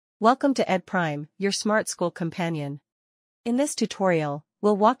Welcome to EdPrime, your smart school companion. In this tutorial,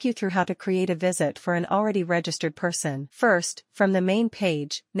 we'll walk you through how to create a visit for an already registered person. First, from the main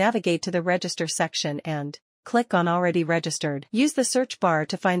page, navigate to the Register section and click on Already Registered. Use the search bar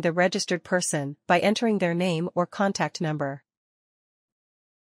to find the registered person by entering their name or contact number.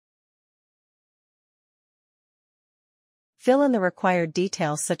 Fill in the required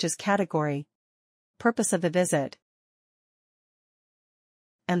details such as category, purpose of the visit,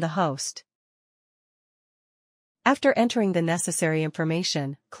 and the host. After entering the necessary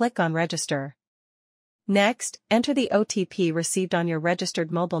information, click on Register. Next, enter the OTP received on your registered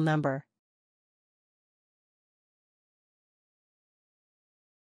mobile number.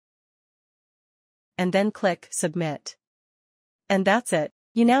 And then click Submit. And that's it.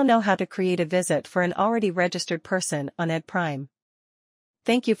 You now know how to create a visit for an already registered person on EdPrime.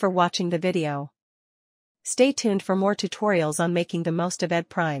 Thank you for watching the video. Stay tuned for more tutorials on making the most of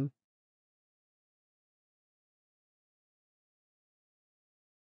EdPrime.